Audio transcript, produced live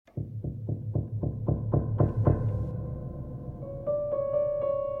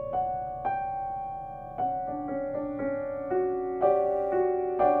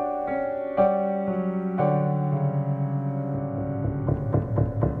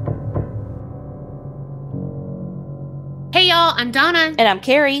y'all. I'm Donna. And I'm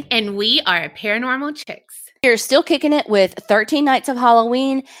Carrie. And we are Paranormal Chicks. We're still kicking it with 13 Nights of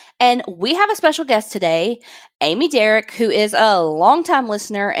Halloween. And we have a special guest today, Amy Derrick, who is a longtime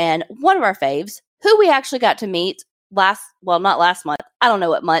listener and one of our faves, who we actually got to meet not last month, I don't know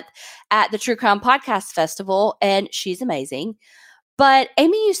what month, at the True Crime Podcast Festival. And she's amazing. But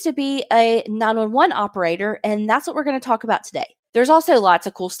Amy used to be a 911 operator, and that's what we're going to talk about today. There's also lots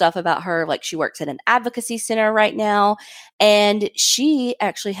of cool stuff about her, like she works at an advocacy center right now, and she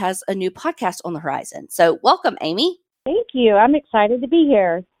actually has a new podcast on the horizon. So welcome, Amy. Thank you. I'm excited to be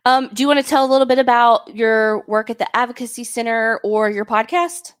here. Do you want to tell a little bit about your work at the advocacy center or your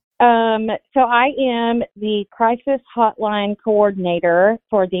podcast? So I am the crisis hotline coordinator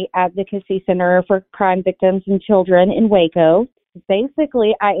for the Advocacy Center for Crime Victims and Children in Waco.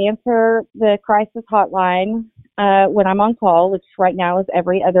 Basically, I answer the crisis hotline when I'm on call, which right now is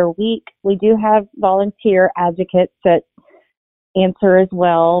every other week. We do have volunteer advocates that answer as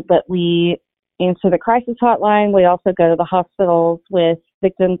well, but we answer the crisis hotline. We also go to the hospitals with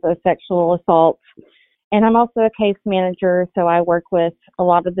victims of sexual assault. And I'm also a case manager, so I work with a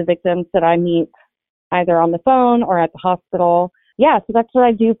lot of the victims that I meet either on the phone or at the hospital. Yeah, so that's what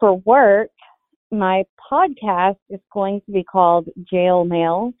I do for work. My podcast is going to be called Jail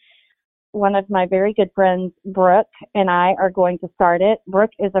Mail. One of my very good friends, Brooke, and I are going to start it.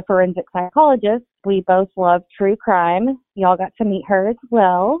 Brooke is a forensic psychologist. We both love true crime. Y'all got to meet her as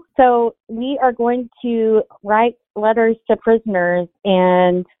well. So we are going to write letters to prisoners,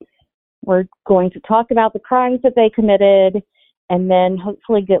 and we're going to talk about the crimes that they committed and then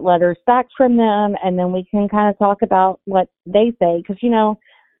hopefully get letters back from them. And then we can kind of talk about what they say. Because, you know,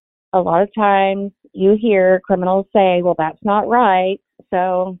 a lot of times you hear criminals say, well, that's not right.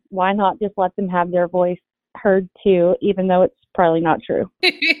 So why not just let them have their voice heard too, even though it's probably not true.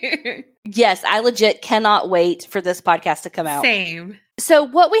 Yes, I legit cannot wait for this podcast to come out. Same. So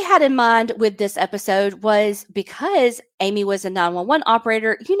what we had in mind with this episode was because Amy was a 911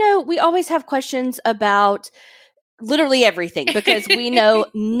 operator, you know, we always have questions about literally everything because we know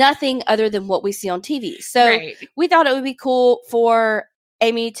nothing other than what we see on TV. So we thought it would be cool for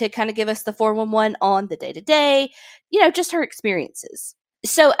Amy to kind of give us the 411 on the day-to-day, you know, just her experiences.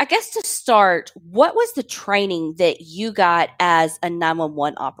 So I guess to start, what was the training that you got as a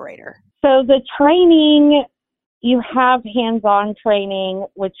 911 operator? So the training, you have hands-on training,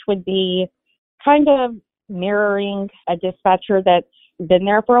 which would be kind of mirroring a dispatcher that's been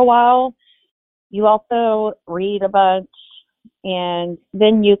there for a while. You also read a bunch, and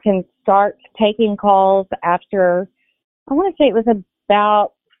then you can start taking calls after, I want to say it was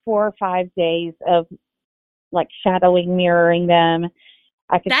about 4 or 5 days of like shadowing, mirroring them.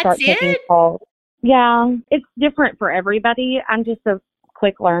 I could start taking calls. Yeah, it's different for everybody. I'm just a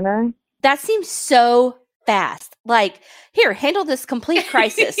quick learner. That seems so fast. Like, here, handle this complete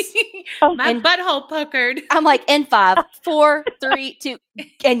crisis. My butthole puckered. I'm like, in 5, 4, 3, 2,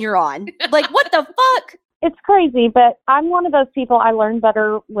 and you're on. Like, what the fuck? It's crazy, but I'm one of those people, I learn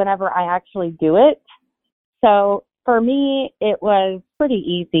better whenever I actually do it. So for me, it was pretty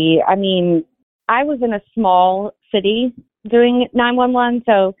easy. I mean, I was in a small city doing 911,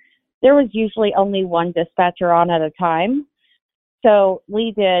 so there was usually only one dispatcher on at a time. So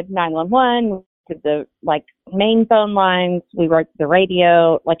we did 911, we did the main phone lines, we wrote the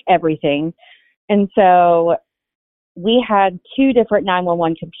radio, everything. And so we had 2 different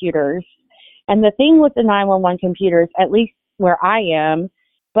 911 computers. And the thing with the 911 computers, at least where I am,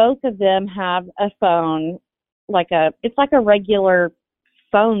 both of them have a phone, it's like a regular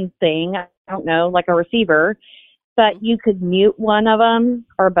phone thing, I don't know, like a receiver, but you could mute one of them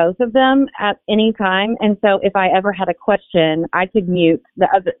or both of them at any time. And so if I ever had a question, I could mute the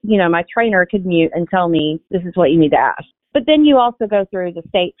other, my trainer could mute and tell me, this is what you need to ask. But then you also go through the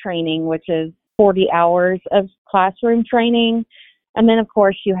state training, which is 40 hours of classroom training. And then, of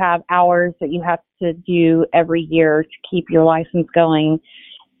course, you have hours that you have to do every year to keep your license going.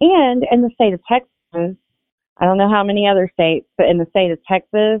 And in the state of Texas, I don't know how many other states, but in the state of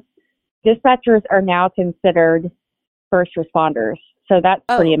Texas, dispatchers are now considered first responders. So that's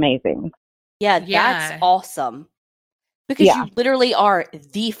pretty amazing. Yeah, that's awesome. Because you literally are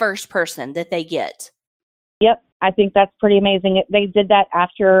the first person that they get. Yep. I think that's pretty amazing. They did that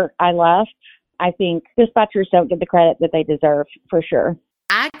after I left. I think dispatchers don't get the credit that they deserve, for sure.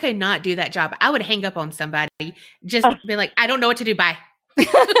 I could not do that job. I would hang up on somebody, just be like, I don't know what to do. Bye.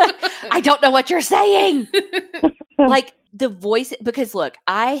 I don't know what you're saying. The voice, because look,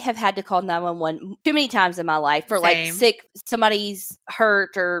 I have had to call 911 too many times in my life for sick, somebody's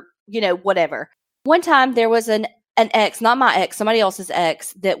hurt or, whatever. One time there was an ex, not my ex, somebody else's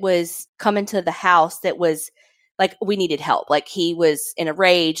ex that was coming to the house that was like we needed help. Like he was in a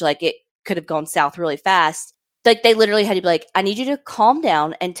rage, like it could have gone south really fast. Like they literally had to be like, I need you to calm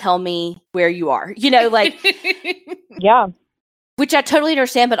down and tell me where you are, like, Yeah. which I totally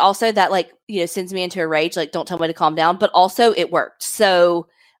understand, but also that like, sends me into a rage, like don't tell me to calm down, but also it worked. So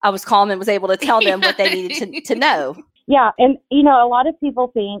I was calm and was able to tell them what they needed to know. Yeah. And, a lot of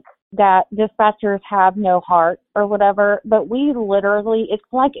people think that dispatchers have no heart or whatever, but we literally, it's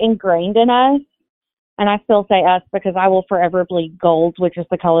like ingrained in us. And I still say us because I will forever bleed gold, which is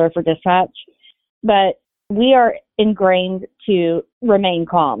the color for dispatch. But we are ingrained to remain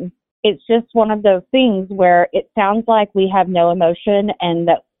calm. It's just one of those things where it sounds like we have no emotion and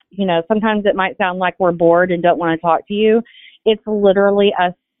that, sometimes it might sound like we're bored and don't want to talk to you. It's literally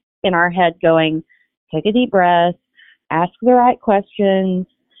us in our head going, take a deep breath, ask the right questions.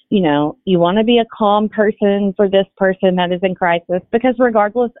 You want to be a calm person for this person that is in crisis, because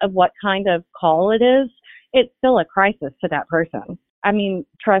regardless of what kind of call it is, it's still a crisis to that person. I mean,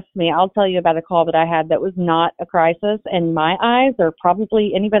 trust me, I'll tell you about a call that I had that was not a crisis in my eyes or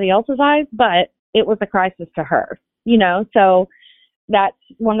probably anybody else's eyes, but it was a crisis to her, so that's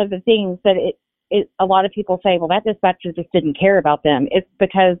one of the things that a lot of people say, well, that dispatcher just didn't care about them. It's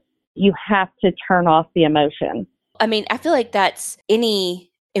because you have to turn off the emotion. I mean, I feel like that's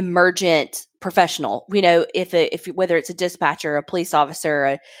any emergent professional, if whether it's a dispatcher, a police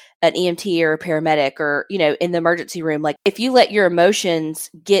officer, an EMT or a paramedic, or, in the emergency room, like if you let your emotions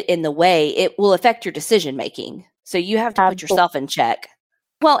get in the way, it will affect your decision making. So you have to put yourself in check.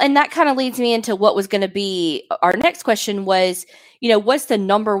 Well, and that kind of leads me into what was going to be our next question was, what's the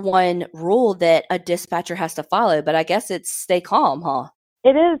number one rule that a dispatcher has to follow? But I guess it's stay calm, huh?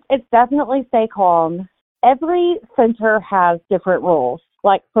 It is. It's definitely stay calm. Every center has different rules.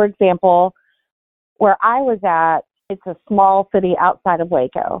 Like, for example, where I was at, it's a small city outside of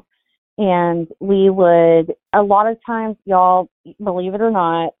Waco. And we would, a lot of times, y'all, believe it or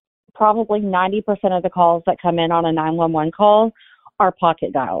not, probably 90% of the calls that come in on a 911 call are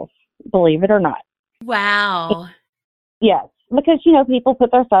pocket dials, believe it or not. Wow. Yes, because, people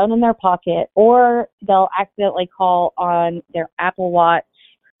put their phone in their pocket or they'll accidentally call on their Apple Watch.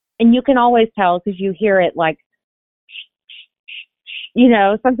 And you can always tell because you hear it like,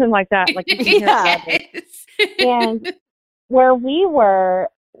 something like that. Like you can hear it. And where we were,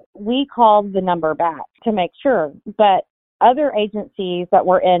 we called the number back to make sure. But other agencies that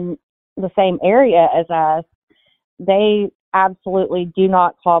were in the same area as us, they absolutely do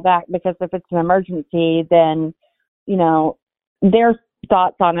not call back, because if it's an emergency, then, their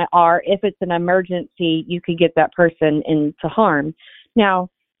thoughts on it are, if it's an emergency, you could get that person into harm. Now,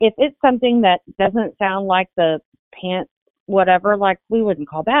 if it's something that doesn't sound like the pants, whatever, like we wouldn't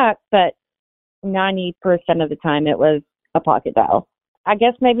call back, but 90% of the time it was a pocket dial. I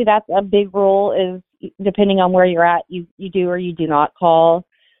guess maybe that's a big rule, is depending on where you're at, you do or you do not call.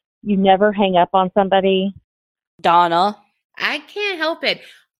 You never hang up on somebody. Donna. I can't help it.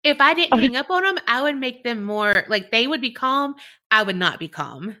 If I didn't hang up on them, I would make them more, like they would be calm. I would not be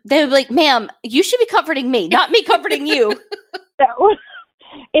calm. They would be like, ma'am, you should be comforting me, not me comforting you. So,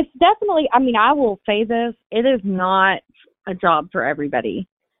 it's definitely, I will say this, it is not a job for everybody.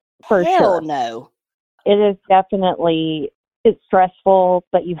 For Hell sure. No. It is definitely, it's stressful,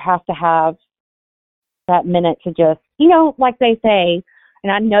 but you have to have that minute to just, like they say,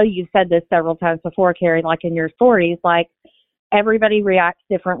 and I know you've said this several times before, Carrie, like in your stories, like everybody reacts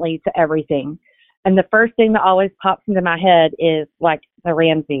differently to everything. And the first thing that always pops into my head is like the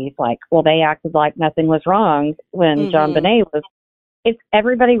Ramseys, like, well, they acted like nothing was wrong when John Bonet was. It's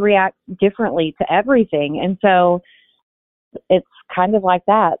everybody reacts differently to everything. And so it's kind of like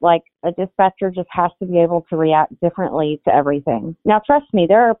that. Like a dispatcher just has to be able to react differently to everything. Now, trust me,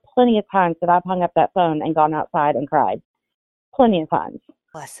 there are plenty of times that I've hung up that phone and gone outside and cried. Plenty of times.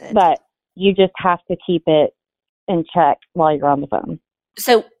 Blessed. But you just have to keep it in check while you're on the phone.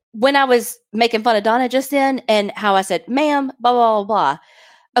 So when I was making fun of Donna just then and how I said, ma'am, blah, blah, blah, blah.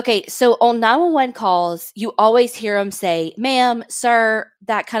 Okay, so on 911 calls, you always hear them say, ma'am, sir,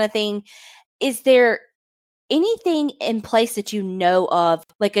 that kind of thing. Is there anything in place that you know of,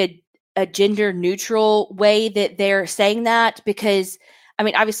 like a gender neutral way that they're saying that? Because,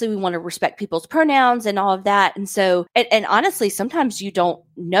 obviously we want to respect people's pronouns and all of that. And so, and honestly, sometimes you don't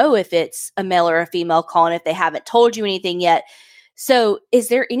know if it's a male or a female calling if they haven't told you anything yet. So is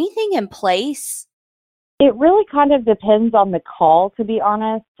there anything in place? It really kind of depends on the call, to be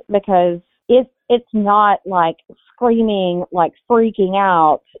honest, because if it's not like screaming, like freaking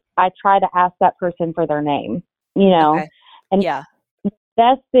out, I try to ask that person for their name, Okay. And yeah, the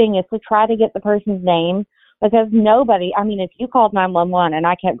best thing is to try to get the person's name, because nobody, if you called 911 and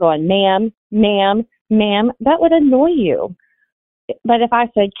I kept going, ma'am, ma'am, that would annoy you. But if I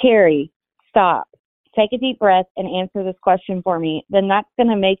said, Carrie, stop, take a deep breath and answer this question for me, then that's going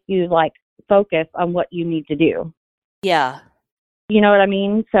to make you like focus on what you need to do. Yeah. You know what I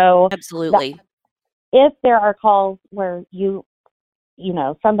mean? So Absolutely. if there are calls where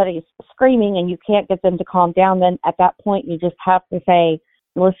somebody's screaming and you can't get them to calm down, then at that point you just have to say,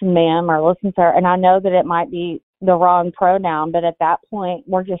 listen, ma'am, or listen, sir. And I know that it might be the wrong pronoun, but at that point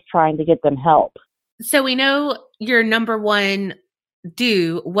we're just trying to get them help. So we know your number one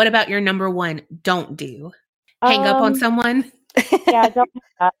do. What about your number one don't do? Hang up on someone? Yeah, don't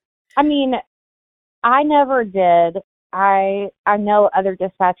hang up. I mean, I never did. I know other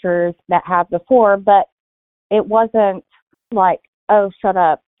dispatchers that have before, but it wasn't like, oh, shut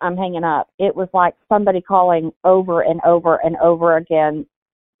up, I'm hanging up. It was like somebody calling over and over and over again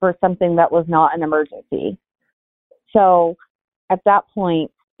for something that was not an emergency. So at that point,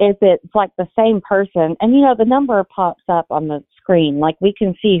 if it's like the same person, and the number pops up on the screen, like we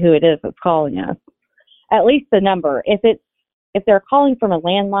can see who it is that's calling us, at least the number. If they're calling from a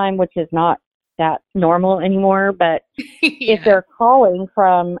landline, which is not that normal anymore, but Yeah. if they're calling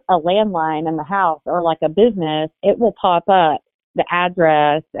from a landline in the house or like a business, it will pop up the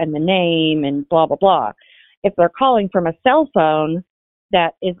address and the name and blah, blah, blah. If they're calling from a cell phone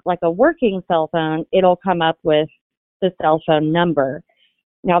that is like a working cell phone, it'll come up with the cell phone number.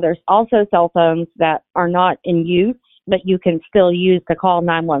 Now, there's also cell phones that are not in use, but you can still use to call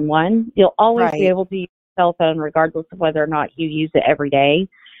 911. You'll always be able to use a cell phone regardless of whether or not you use it every day.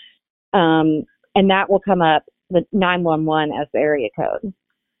 And that will come up, the 911 as the area code.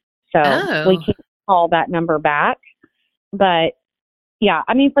 So we can't call that number back. But yeah,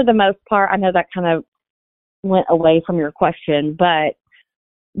 I mean, for the most part, I know that kind of went away from your question, but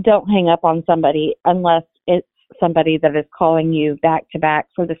don't hang up on somebody unless it's somebody that is calling you back to back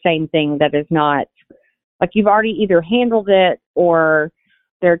for the same thing that is not, like you've already either handled it or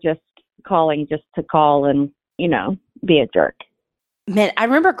they're just calling just to call and, be a jerk. Man, I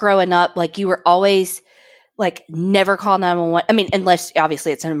remember growing up, like you were always like never call 911. I mean, unless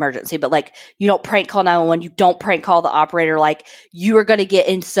obviously it's an emergency, but like you don't prank call 911. You don't prank call the operator. Like you are going to get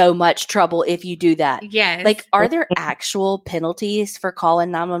in so much trouble if you do that. Yes. Like, are there actual penalties for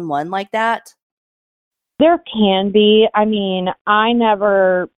calling 911 like that? There can be. I mean,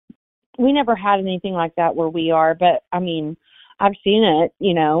 we never had anything like that where we are, but I mean, I've seen it,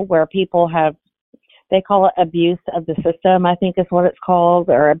 where people they call it abuse of the system, I think is what it's called,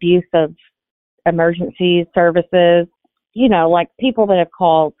 or abuse of emergency services, like people that have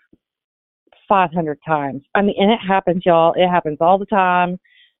called 500 times. I mean, and it happens, y'all. It happens all the time.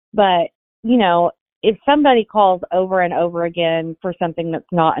 But, if somebody calls over and over again for something that's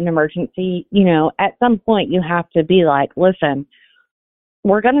not an emergency, at some point you have to be like, listen,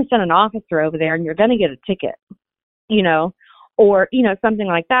 we're going to send an officer over there and you're going to get a ticket, or, something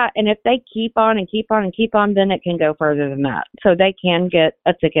like that. And if they keep on and keep on and keep on, then it can go further than that. So they can get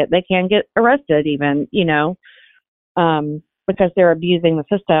a ticket. They can get arrested even, because they're abusing the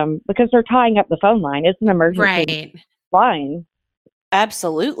system, because they're tying up the phone line. It's an emergency line.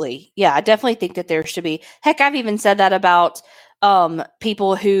 Absolutely. Yeah, I definitely think that there should be. Heck, I've even said that about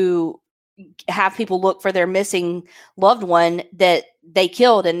people who have people look for their missing loved one that they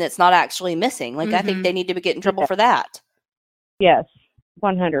killed and that's not actually missing. Like, I think they need to get in trouble for that. Yes,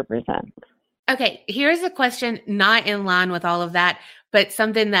 100%. Okay, here's a question not in line with all of that, but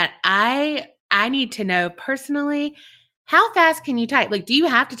something that I need to know personally. How fast can you type? Like, do you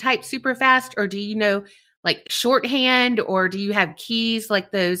have to type super fast, or do you know like shorthand, or do you have keys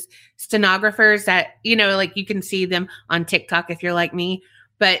like those stenographers that, like you can see them on TikTok if you're like me,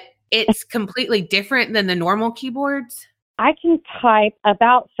 but it's completely different than the normal keyboards? I can type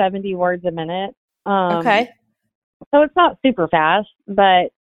about 70 words a minute. Okay. So it's not super fast, but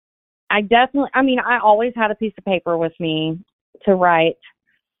I always had a piece of paper with me to write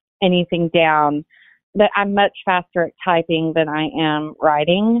anything down, but I'm much faster at typing than I am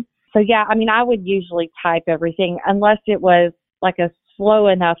writing. So yeah, I would usually type everything unless it was like a slow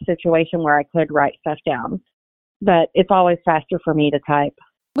enough situation where I could write stuff down. But it's always faster for me to type.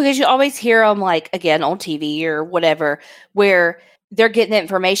 Because you always hear them, like, again, on TV or whatever, where they're getting the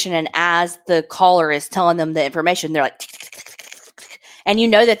information, and as the caller is telling them the information, they're like, and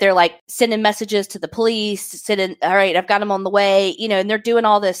that they're like sending messages to the police, all right, I've got them on the way, and they're doing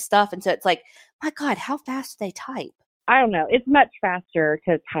all this stuff. And so it's like, my God, how fast do they type? I don't know. It's much faster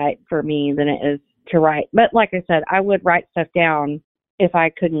to type for me than it is to write. But like I said, I would write stuff down if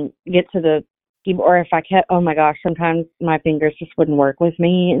I couldn't get to the keyboard, or if I kept, oh my gosh, sometimes my fingers just wouldn't work with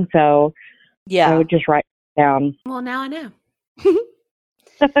me. And so I would just write down. Well, now I know.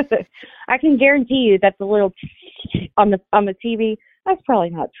 I can guarantee you that's a little on the TV. That's probably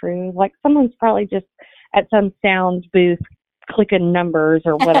not true. Like someone's probably just at some sound booth clicking numbers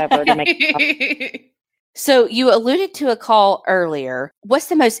or whatever to make. So you alluded to a call earlier. What's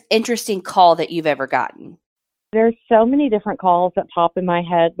the most interesting call that you've ever gotten? There's so many different calls that pop in my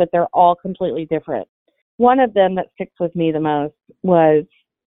head, but they're all completely different. One of them that sticks with me the most was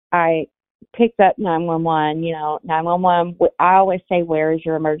I picked up 911. 911, I always say, where is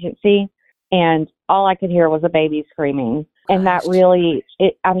your emergency? And all I could hear was a baby screaming. And that really,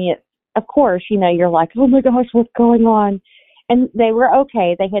 of course, you're like, oh my gosh, what's going on? And they were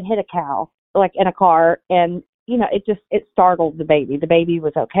okay. They had hit a cow, like in a car. And, it startled the baby. The baby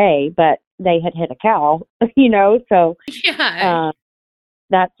was okay, but they had hit a cow, so Yeah.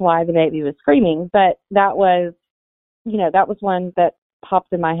 That's why the baby was screaming. But that was one that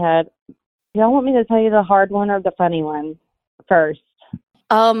popped in my head. Do y'all want me to tell you the hard one or the funny one first?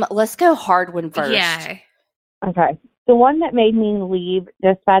 Let's go hard one first. Yeah. Okay. The one that made me leave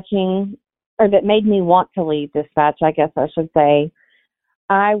dispatching, or that made me want to leave dispatch, I guess I should say,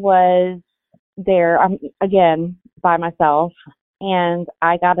 I was there, again, by myself, and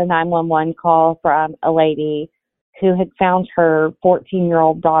I got a 911 call from a lady who had found her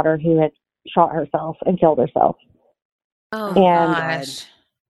 14-year-old daughter who had shot herself and killed herself. Oh, and gosh.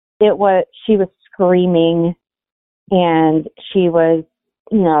 She was screaming, and she was,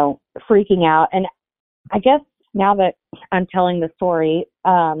 freaking out. And I guess now that I'm telling the story,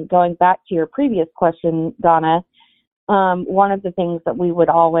 going back to your previous question, Donna, one of the things that we would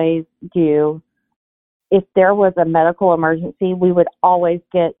always do, if there was a medical emergency, we would always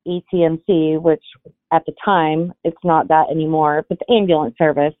get ETMC, which at the time, it's not that anymore, but the ambulance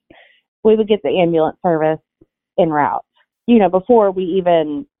service. We would get the ambulance service en route, before we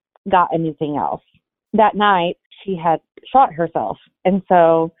even got anything else. That night, she had shot herself. And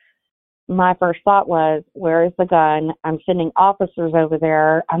so my first thought was, where is the gun? I'm sending officers over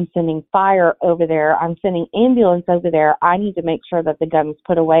there. I'm sending fire over there. I'm sending ambulance over there. I need to make sure that the gun's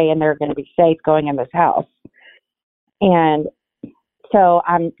put away and they're going to be safe going in this house. And so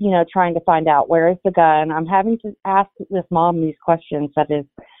I'm, trying to find out, where is the gun? I'm having to ask this mom these questions that is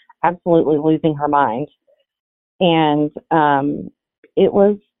absolutely losing her mind. And it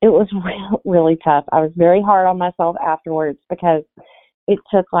was really tough. I was very hard on myself afterwards because it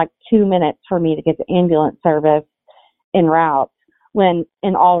took like 2 minutes for me to get the ambulance service en route, when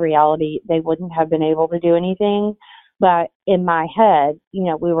in all reality, they wouldn't have been able to do anything. But in my head,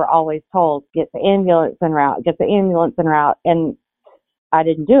 we were always told, get the ambulance en route, get the ambulance en route. And I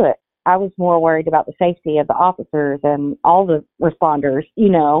didn't do it. I was more worried about the safety of the officers and all the responders,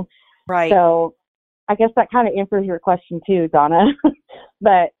 Right. So I guess that kind of answers your question too, Donna.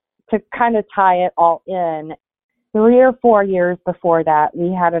 But to kind of tie it all in, 3 or 4 years before that,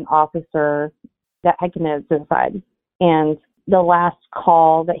 we had an officer that had committed suicide. And the last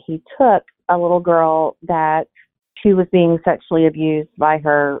call that he took, a little girl that she was being sexually abused by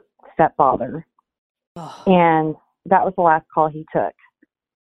her stepfather. Oh. And that was the last call he took.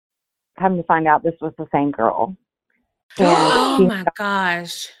 Come to find out, this was the same girl. And Oh, my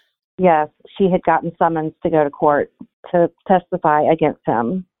gosh. Yes, she had gotten summons to go to court to testify against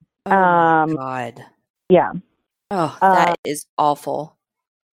him. Oh, my God. Yeah. Oh, that is awful.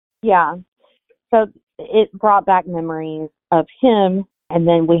 Yeah. So it brought back memories of him. And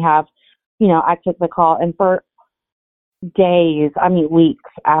then we have, I took the call, and for days, weeks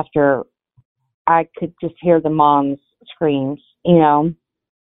after, I could just hear the mom's screams, and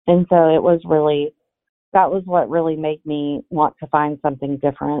so it was really, that was what really made me want to find something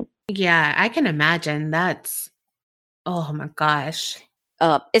different. Yeah, I can imagine. Oh my gosh.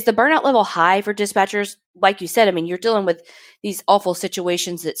 Is the burnout level high for dispatchers? Like you said, you're dealing with these awful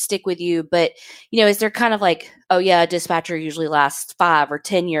situations that stick with you, but, is there kind of like, oh yeah, a dispatcher usually lasts 5 or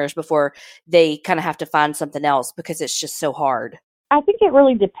 10 years before they kind of have to find something else because it's just so hard? I think it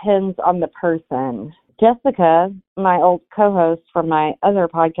really depends on the person. Jessica, my old co-host from my other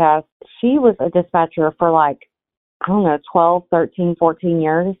podcast, she was a dispatcher for 12, 13, 14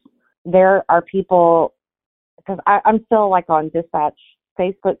 years. There are people, because I'm still on dispatch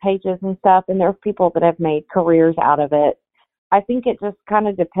Facebook pages and stuff, and there's people that have made careers out of it. I think it just kind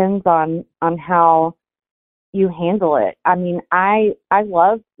of depends on how you handle it. I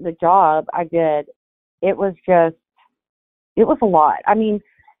loved the job I did. It was a lot.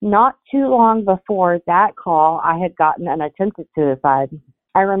 Not too long before that call, I had gotten an attempted suicide.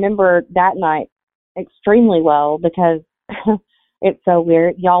 I remember that night extremely well because it's so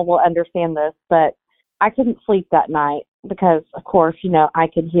weird. Y'all will understand this, but I couldn't sleep that night because, of course, I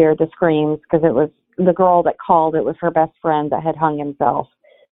could hear the screams because it was the girl that called. It was her best friend that had hung himself.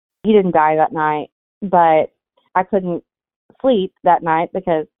 He didn't die that night, but I couldn't sleep that night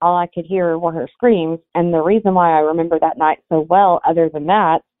because all I could hear were her screams. And the reason why I remember that night so well, other than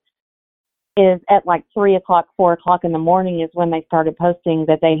that, is at like 3 o'clock, 4 o'clock in the morning is when they started posting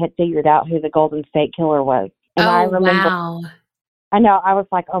that they had figured out who the Golden State Killer was. And I remember, wow. I know, I was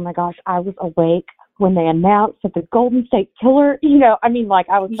like, oh my gosh, I was awake when they announced that the Golden State Killer, I mean, like,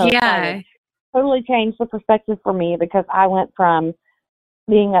 I was so excited. Totally changed the perspective for me because I went from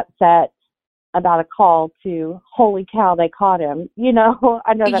being upset about a call to, holy cow, they caught him. I know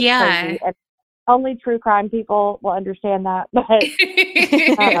that's crazy. And only true crime people will understand that, but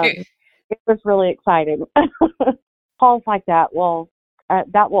it was really exciting. Calls like that will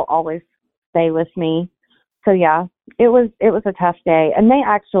always stay with me. So yeah, it was a tough day. And they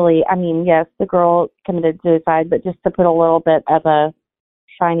actually, I mean, yes, the girl committed suicide, but just to put a little bit of a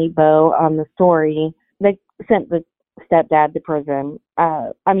shiny bow on the story, they sent the stepdad to prison.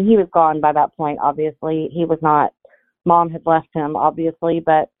 I mean, he was gone by that point, obviously. He was not, mom had left him, obviously,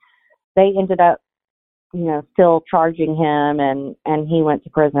 but they ended up, still charging him, and he went to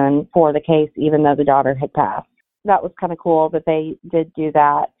prison for the case, even though the daughter had passed. That was kind of cool that they did do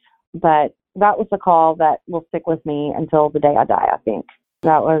that, but that was the call that will stick with me until the day I die, I think.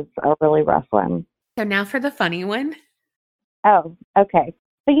 That was a really rough one. So now for the funny one. Oh, okay.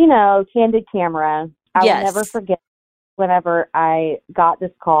 So, candid camera. I will never forget whenever I got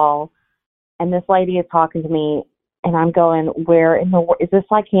this call and this lady is talking to me and I'm going, where in the world is this,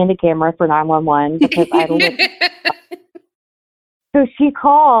 like candid camera for 911? Because I don't. So she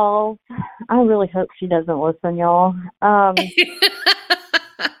calls. I really hope she doesn't listen, y'all.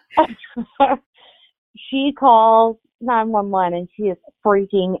 She calls 911 and she is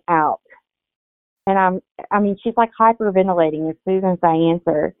freaking out. And she's like hyperventilating as soon as I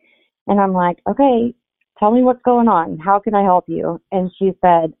answer. And I'm like, okay, tell me what's going on. How can I help you? And she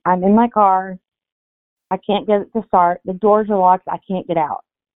said, I'm in my car. I can't get it to start. The doors are locked. I can't get out.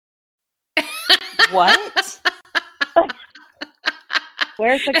 What?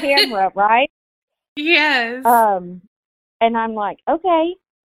 Where's the camera, right? Yes. And I'm like, okay.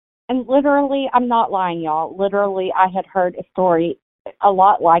 And literally, I'm not lying, y'all. Literally, I had heard a story a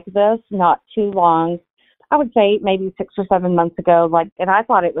lot like this, not too long. I would say maybe 6 or 7 months ago. And I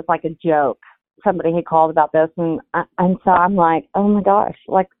thought it was like a joke. Somebody had called about this, and so I'm like, oh my gosh,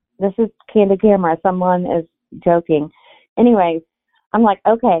 like this is candid camera. Someone is joking. Anyways, I'm like,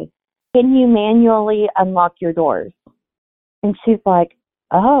 okay, can you manually unlock your doors? And she's like,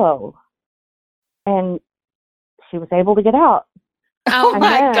 oh, and she was able to get out. Oh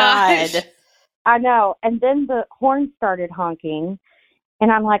my gosh. I know. And then the horn started honking.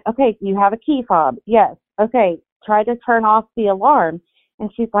 And I'm like, okay, you have a key fob? Yes. Okay, try to turn off the alarm.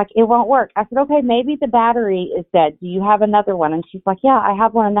 And she's like, it won't work. I said, okay, maybe the battery is dead. Do you have another one? And she's like, yeah, I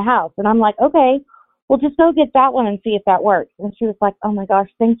have one in the house. And I'm like, okay, well, just go get that one and see if that works. And she was like, oh my gosh,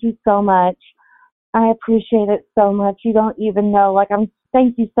 thank you so much. I appreciate it so much. You don't even know.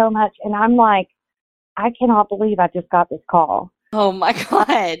 Thank you so much. And I'm like, I cannot believe I just got this call. Oh my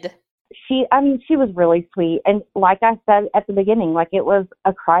God. She was really sweet. And like I said at the beginning, it was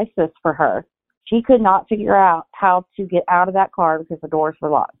a crisis for her. She could not figure out how to get out of that car because the doors were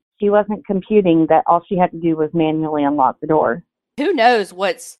locked. She wasn't computing that all she had to do was manually unlock the door. Who knows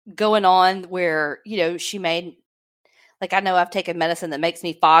what's going on where, she made, I know I've taken medicine that makes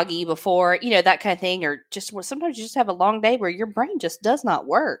me foggy before, that kind of thing, or just sometimes you just have a long day where your brain just does not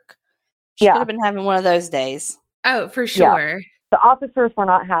work. She could have been having one of those days. Oh, for sure. Yeah. The officers were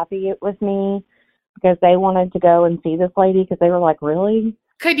not happy with me because they wanted to go and see this lady because they were like, really?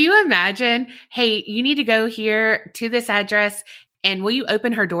 Could you imagine, hey, you need to go here to this address and will you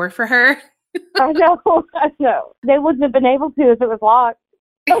open her door for her? I know. They wouldn't have been able to if it was locked.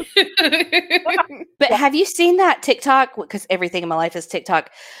 But have you seen that TikTok? Because everything in my life is TikTok,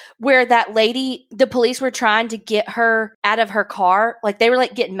 where that lady, the police were trying to get her out of her car. They were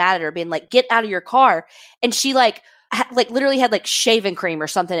getting mad at her, being like, get out of your car. And she literally had shaving cream or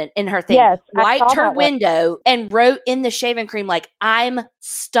something in her thing. Yes, wiped her window and wrote in the shaving cream, I'm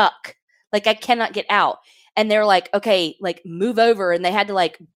stuck. I cannot get out. And they're like, okay, move over. And they had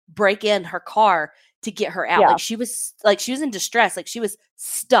to break in her car to get her out. Yeah. She was in distress. She was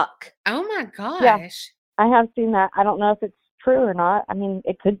stuck. Oh my gosh. Yeah, I have seen that. I don't know if it's true or not. I mean,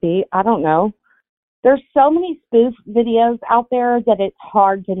 it could be. I don't know. There's so many spoof videos out there that it's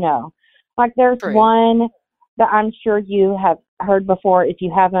hard to know. There's one that I'm sure you have heard before. If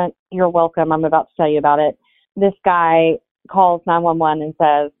you haven't, you're welcome. I'm about to tell you about it. This guy calls 911 and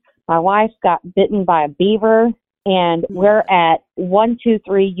says, my wife got bitten by a beaver and we're at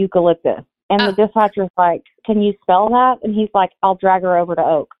 123 Eucalyptus. And the dispatcher's like, can you spell that? And he's like, I'll drag her over to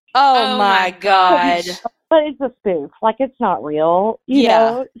Oak. Oh my God. But it's a spoof. Like, it's not real. You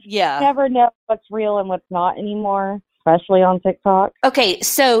know? You never know what's real and what's not anymore, especially on TikTok. Okay,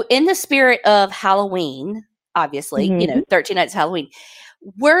 so in the spirit of Halloween, obviously, 13 Nights of Halloween,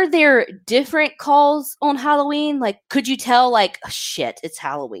 were there different calls on Halloween? Like, could you tell, like, oh, shit, it's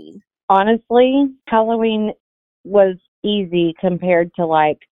Halloween? Honestly, Halloween was easy compared to,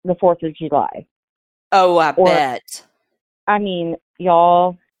 like, the 4th of July. Oh, I bet. I mean,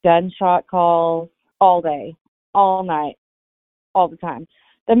 y'all, gunshot calls all day, all night, all the time.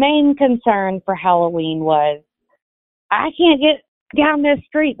 The main concern for Halloween was, I can't get down this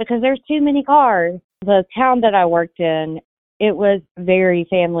street because there's too many cars. The town that I worked in, it was very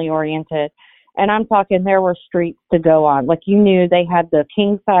family oriented. And I'm talking, there were streets to go on. Like, you knew they had the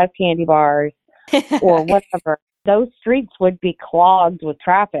king size candy bars or whatever. Those streets would be clogged with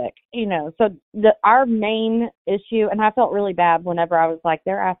traffic, So our main issue, and I felt really bad whenever I was like,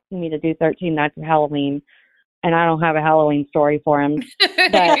 they're asking me to do 13 Nights of Halloween, and I don't have a Halloween story for them.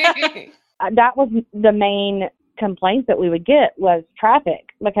 But that was the main complaint that we would get was traffic,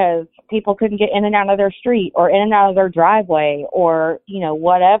 because people couldn't get in and out of their street or in and out of their driveway or,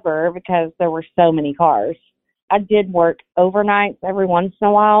 whatever, because there were so many cars. I did work overnights every once in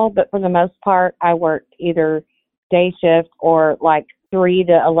a while, but for the most part, I worked either day shift or like 3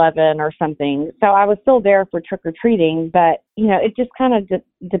 to 11 or something. So I was still there for trick-or-treating, but, it just kind of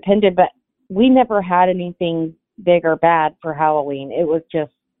depended. But we never had anything big or bad for Halloween. It was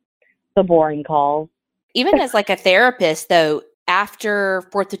just the boring calls. Even as like a therapist, though, after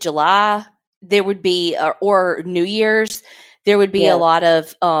 4th of July, there would be, or New Year's, there would be a lot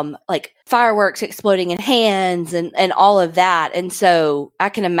of like fireworks exploding in hands and all of that. And so I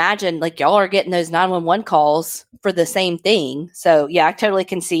can imagine like y'all are getting those 911 calls for the same thing. So yeah, I totally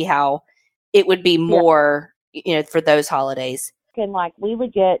can see how it would be more, for those holidays. And like we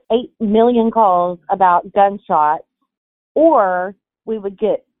would get 8 million calls about gunshots, or we would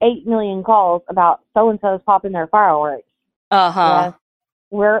get 8 million calls about so-and-so's popping their fireworks. Uh-huh. Yes,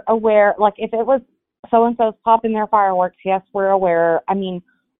 we're aware. Like if it was so-and-so's popping their fireworks, yes, we're aware. I mean,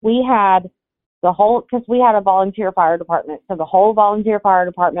 we had because we had a volunteer fire department. So the whole volunteer fire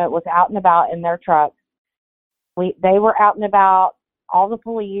department was out and about in their trucks. They were out and about, all the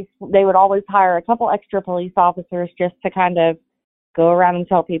police. They would always hire a couple extra police officers just to kind of go around and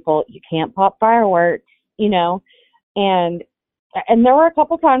tell people, you can't pop fireworks, and there were a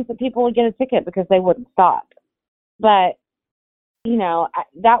couple times that people would get a ticket because they wouldn't stop. But,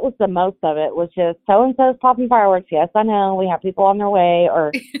 that was the most of it, was just so-and-so's popping fireworks. Yes, I know, we have people on their way.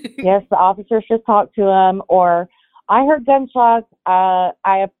 Or, yes, the officers just talked to them. Or, I heard gunshots.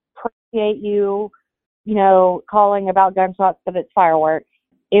 I appreciate you, calling about gunshots, but it's fireworks.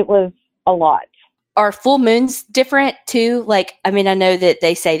 It was a lot. Are full moons different too? Like, I mean, I know that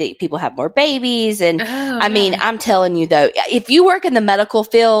they say that people have more babies. And mean, I'm telling you though, if you work in the medical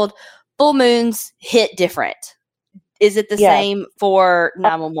field, full moons hit different. Is it the same for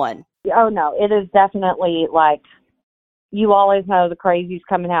 911? Oh, no, it is definitely like, you always know the crazies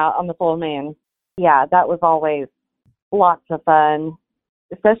coming out on the full moon. Yeah, that was always lots of fun,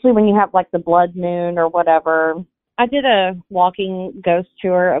 especially when you have like the blood moon or whatever. I did a walking ghost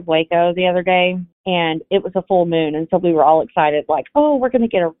tour of Waco the other day, and it was a full moon. And so we were all excited, like, oh, we're going to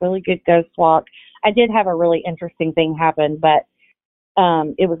get a really good ghost walk. I did have a really interesting thing happen, but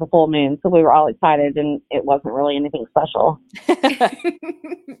it was a full moon. So we were all excited, and it wasn't really anything special.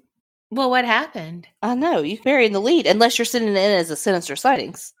 Well, what happened? I know, you're very in the lead, unless you're sitting in as a sinister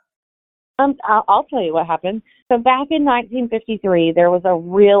sightings. I'll tell you what happened. So back in 1953, there was a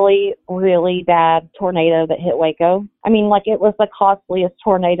really, really bad tornado that hit Waco. I mean, like it was the costliest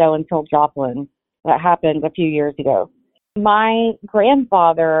tornado until Joplin that happened a few years ago. My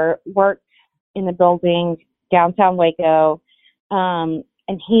grandfather worked in the building downtown Waco, and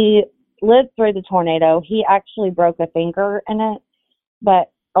he lived through the tornado. He actually broke a finger in it,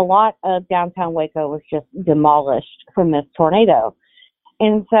 but a lot of downtown Waco was just demolished from this tornado.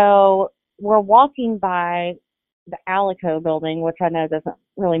 And so we're walking by the Alico building, which I know doesn't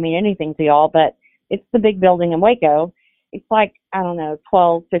really mean anything to y'all, but it's the big building in Waco. It's like, I don't know,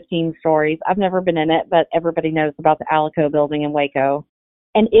 12, 15 stories. I've never been in it, but everybody knows about the Alico building in Waco.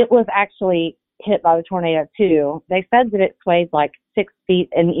 And it was actually hit by the tornado too. They said that it swayed like 6 feet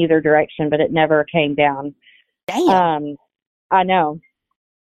in either direction, but it never came down. Damn. I know.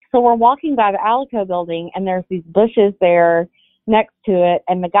 So we're walking by the Alico building, and there's these bushes there next to it,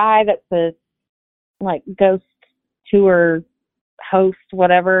 and the guy that's the like ghost tour host,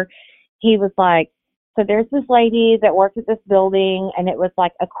 whatever, he was like, so there's this lady that worked at this building, and it was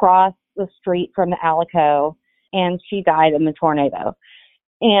like across the street from the Alico, and she died in the tornado.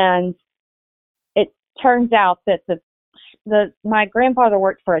 And it turns out that my grandfather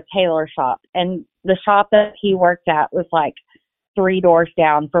worked for a tailor shop, and the shop that he worked at was like 3 doors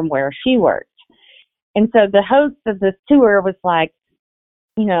down from where she worked. And so the host of this tour was like,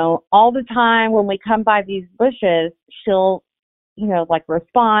 all the time when we come by these bushes, she'll, like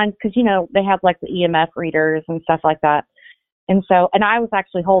respond, because, they have like the EMF readers and stuff like that. And so, and I was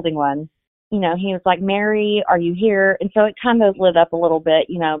actually holding one. He was like, "Mary, are you here?" And so it kind of lit up a little bit,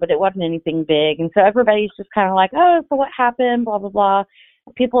 but it wasn't anything big. And so everybody's just kind of like, "Oh, so what happened?" Blah, blah, blah.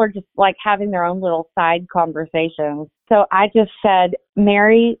 People are just like having their own little side conversations. So I just said,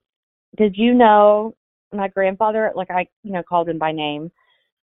 "Mary, did you know my grandfather?" Like I, called him by name.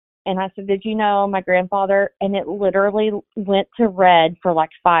 And I said, "Did you know my grandfather?" And it literally went to red for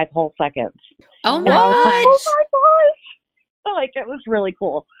like 5 whole seconds. Oh And my I was like, gosh. "Oh my gosh." Like, it was really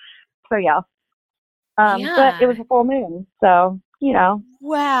cool. So yeah. But it was a full moon. So,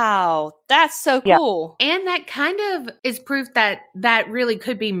 Wow. That's so Yeah. cool. And that kind of is proof that really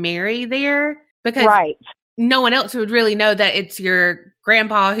could be Mary there, because Right. no one else would really know that it's your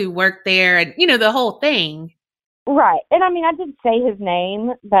grandpa who worked there and, the whole thing. Right. And I mean, I did say his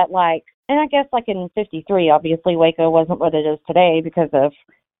name, but like, and I guess like in 53, obviously Waco wasn't what it is today because of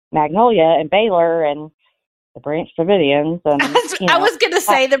Magnolia and Baylor and the Branch Davidians. And I was going to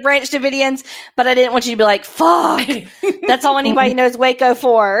say the Branch Davidians, but I didn't want you to be like, "Fuck, that's all anybody knows Waco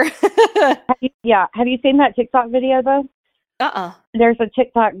for." Have you seen that TikTok video though? There's a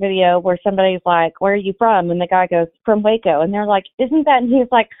TikTok video where somebody's like, "Where are you from?" And the guy goes, "From Waco." And they're like, "Isn't that?" And he's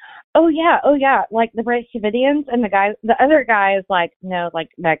like, oh yeah, like the Branch Davidians. And the other guy is like, "No, like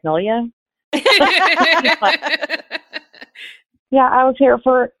Magnolia." Yeah, I was here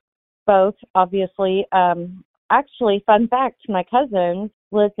for both, obviously. Actually, fun fact, my cousin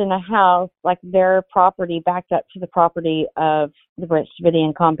lived in a house, like their property backed up to the property of the Branch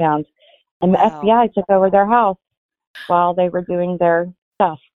Davidian compound. And the FBI took over their house while they were doing their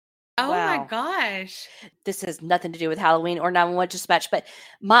stuff. Oh my gosh. This has nothing to do with Halloween or 911 dispatch, but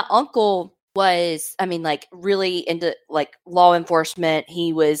my uncle was, really into like law enforcement.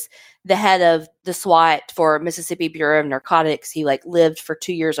 He was the head of the SWAT for Mississippi Bureau of Narcotics. He like lived for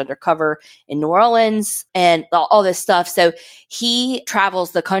 2 years undercover in New Orleans and all this stuff. So he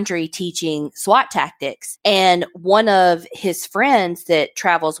travels the country teaching SWAT tactics. And one of his friends that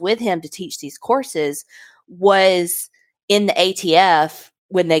travels with him to teach these courses was in the ATF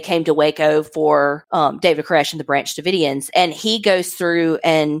when they came to Waco for David Koresh and the Branch Davidians. And he goes through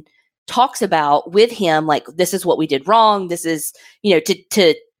and talks about with him, like, this is what we did wrong. This is,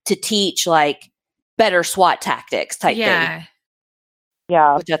 to teach like better SWAT tactics type thing.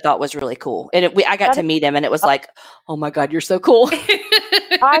 Yeah. Which I thought was really cool. And I got to meet him and it was like, oh my God, you're so cool.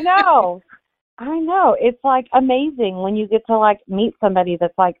 I know. It's like amazing when you get to like meet somebody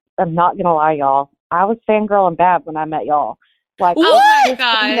that's like, I'm not going to lie, y'all. I was fangirling bad when I met y'all. Like, oh my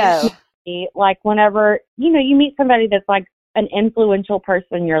gosh. Like whenever, you meet somebody that's like an influential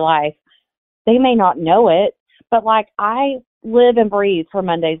person in your life, they may not know it, but like I live and breathe for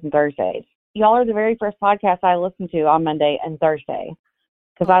Mondays and Thursdays. Y'all are the very first podcast I listen to on Monday and Thursday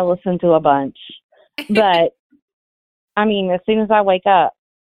because I listen to a bunch. But I mean, as soon as I wake up,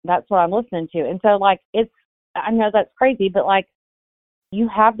 that's what I'm listening to. And so like, I know that's crazy, but like you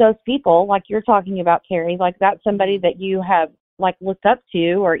have those people like you're talking about, Carrie, like that's somebody that you have like looked up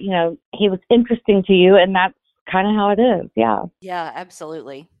to, or, he was interesting to you, and that's kind of how it is. Yeah. Yeah,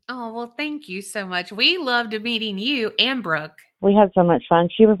 absolutely. Oh, well, thank you so much. We loved meeting you and Brooke. We had so much fun.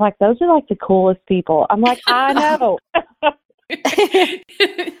 She was like, "Those are like the coolest people." I'm like, I know.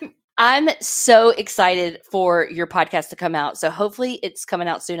 I'm so excited for your podcast to come out. So hopefully it's coming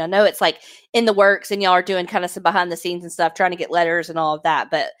out soon. I know it's like in the works and y'all are doing kind of some behind the scenes and stuff, trying to get letters and all of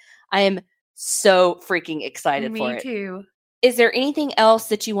that. But I am so freaking excited for it. Me too. Is there anything else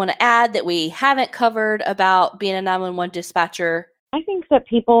that you want to add that we haven't covered about being a 911 dispatcher? I think that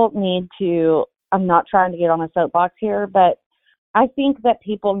people need to, I'm not trying to get on a soapbox here, but I think that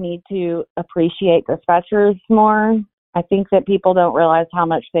people need to appreciate dispatchers more. I think that people don't realize how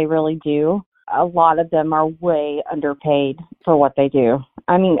much they really do. A lot of them are way underpaid for what they do.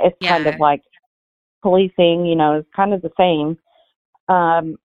 I mean, it's kind of like policing, is kind of the same.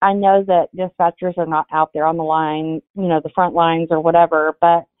 I know that dispatchers are not out there on the line, the front lines or whatever,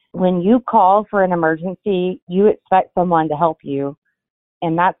 but when you call for an emergency, you expect someone to help you,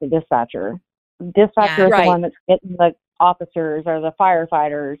 and that's a dispatcher. Dispatcher is the one that's getting the officers or the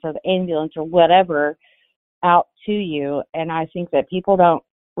firefighters or the ambulance or whatever out to you, and I think that people don't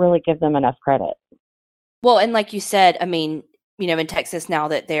really give them enough credit. Well, and like you said, I mean, in Texas now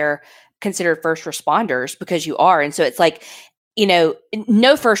that they're considered first responders because you are, and so it's like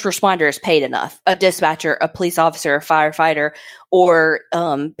no first responder is paid enough. A dispatcher, a police officer, a firefighter, or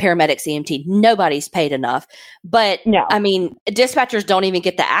paramedics, EMT, nobody's paid enough. But No. I mean, dispatchers don't even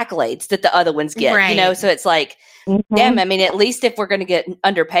get the accolades that the other ones get, Right. So it's like, damn, I mean, at least if we're going to get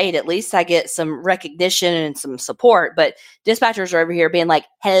underpaid, at least I get some recognition and some support. But dispatchers are over here being like,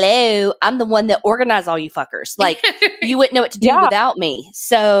 hello, I'm the one that organized all you fuckers. Like, you wouldn't know what to do without me.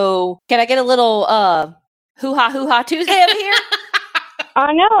 So can I get a little hoo-ha Tuesday over here?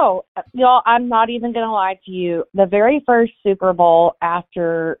 I know. Y'all, I'm not even going to lie to you. The very first Super Bowl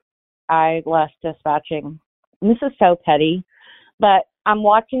after I left dispatching, and this is so petty, but I'm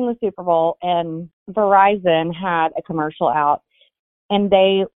watching the Super Bowl and Verizon had a commercial out and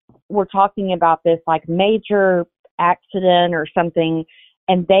they were talking about this like major accident or something,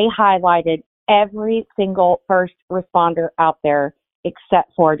 and they highlighted every single first responder out there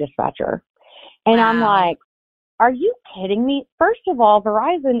except for a dispatcher. And Wow. I'm like, are you kidding me? First of all,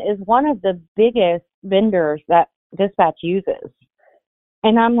 Verizon is one of the biggest vendors that dispatch uses.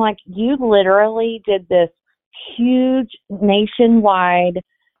 And I'm like, you literally did this huge nationwide,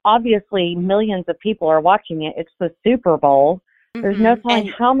 obviously millions of people are watching it. It's the Super Bowl. There's no telling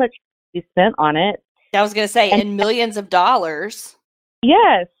how much you spent on it. I was going to say, and millions of dollars.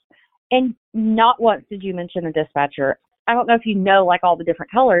 Yes. And not once did you mention a dispatcher. I don't know if you know like all the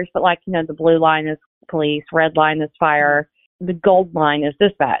different colors, but like, the blue line is police, red line is fire, the gold line is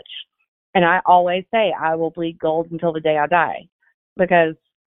dispatch. And I always say I will bleed gold until the day I die, because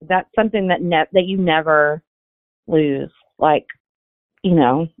that's something that you never lose. Like,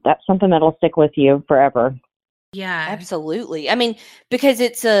 that's something that'll stick with you forever. Yeah, absolutely. I mean, because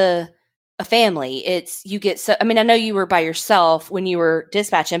it's a family. I mean, I know you were by yourself when you were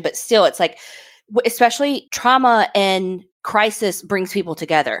dispatching, but still it's like, especially trauma and crisis brings people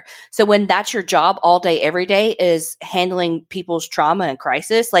together. So when that's your job all day, every day is handling people's trauma and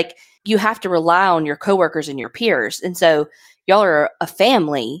crisis, like you have to rely on your coworkers and your peers. And so y'all are a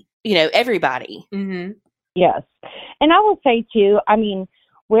family, everybody. Mm-hmm. Yes. And I will say too, I mean,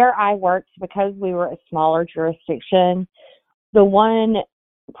 where I worked, because we were a smaller jurisdiction, the one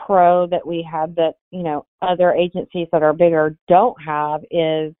pro that we had that, other agencies that are bigger don't have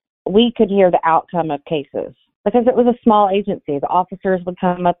is we could hear the outcome of cases, because it was a small agency. The officers would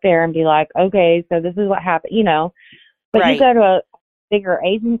come up there and be like, okay, so this is what happened, but Right. You go to a bigger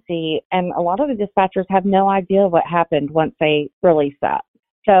agency and a lot of the dispatchers have no idea what happened once they release that.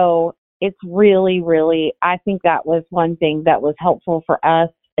 So it's really, really, I think that was one thing that was helpful for us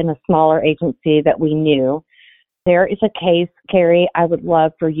in a smaller agency that we knew. There is a case, Carrie, I would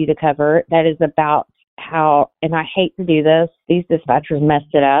love for you to cover that is about how, and I hate to do this, these dispatchers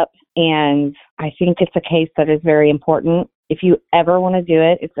messed it up. And I think it's a case that is very important. If you ever want to do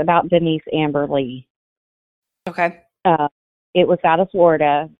it, it's about Denise Amber Lee. Okay. It was out of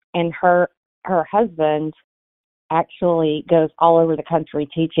Florida, and her husband actually goes all over the country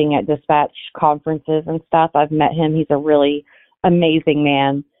teaching at dispatch conferences and stuff. I've met him. He's a really amazing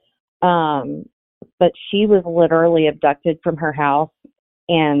man. But she was literally abducted from her house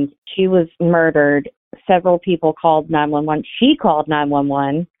and she was murdered. Several people called 911. She called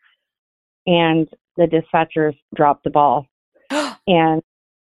 911 and the dispatchers dropped the ball. And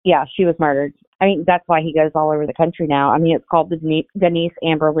yeah, she was murdered. I mean, that's why he goes all over the country now. I mean, it's called the Denise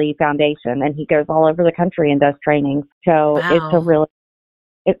Amber Lee Foundation, and he goes all over the country and does trainings. So Wow.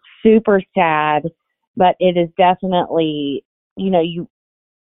 it's super sad, but it is definitely,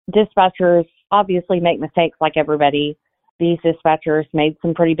 dispatchers obviously make mistakes like everybody. These dispatchers made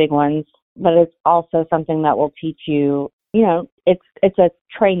some pretty big ones, but it's also something that will teach you, it's a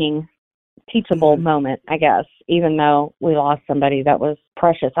training, teachable moment, I guess, even though we lost somebody that was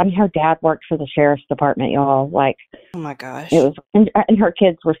precious. I mean, her dad worked for the sheriff's department, y'all. Like, oh my gosh. It was, and her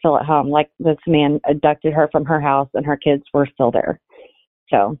kids were still at home. Like, this man abducted her from her house and her kids were still there.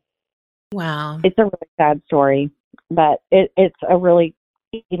 So, wow. It's a really sad story, but it's a really,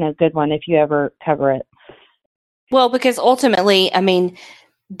 good one if you ever cover it. Well, because ultimately, I mean,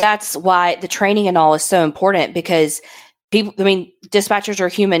 that's why the training and all is so important, because dispatchers are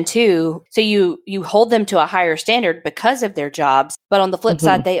human too. So you hold them to a higher standard because of their jobs. But on the flip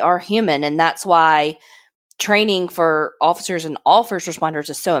side, they are human. And that's why training for officers and all first responders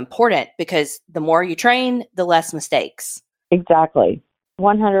is so important, because the more you train, the less mistakes. Exactly.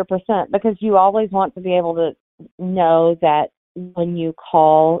 100%. Because you always want to be able to know that when you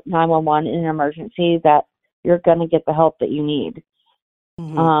call 911 in an emergency, that you're going to get the help that you need.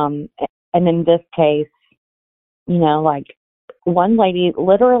 And in this case, like, one lady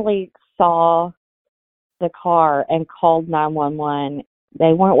literally saw the car and called 911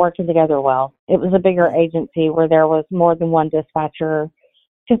 they weren't working together well. It was a bigger agency where there was more than one dispatcher,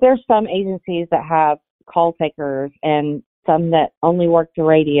 because there's some agencies that have call takers and some that only work the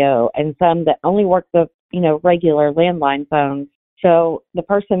radio and some that only work the, regular landline phones. So the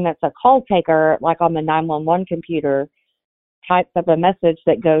person that's a call taker, like on the 911 computer, types up a message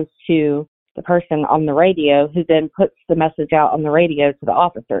that goes to the person on the radio, who then puts the message out on the radio to the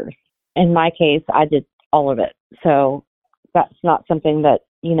officers. In my case, I did all of it. So that's not something that,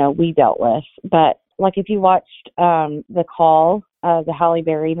 we dealt with. But like if you watched The Call, the Halle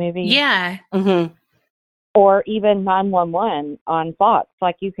Berry movie. Yeah. Mm-hmm. Or even 911 on Fox,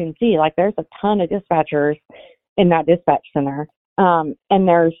 like you can see, like there's a ton of dispatchers in that dispatch center. And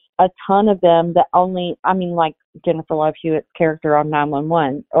there's a ton of them that like Jennifer Love Hewitt's character on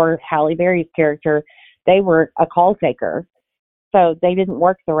 911 or Halle Berry's character, they were a call taker. So they didn't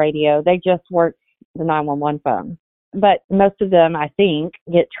work the radio. They just worked the 911 phone. But most of them, I think,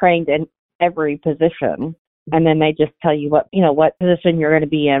 get trained in every position. And then they just tell you what position you're going to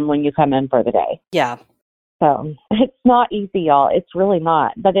be in when you come in for the day. Yeah. So it's not easy, y'all. It's really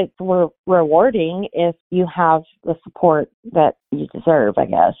not. But it's rewarding if you have the support that you deserve, I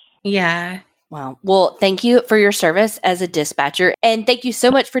guess. Yeah. Wow. Well, thank you for your service as a dispatcher. And thank you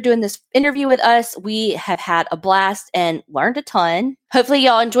so much for doing this interview with us. We have had a blast and learned a ton. Hopefully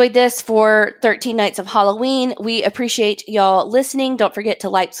y'all enjoyed this for 13 Nights of Halloween. We appreciate y'all listening. Don't forget to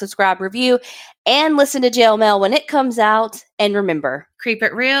like, subscribe, review, and listen to Jail Mail when it comes out. And remember, Creep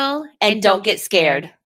it real and don't get scared.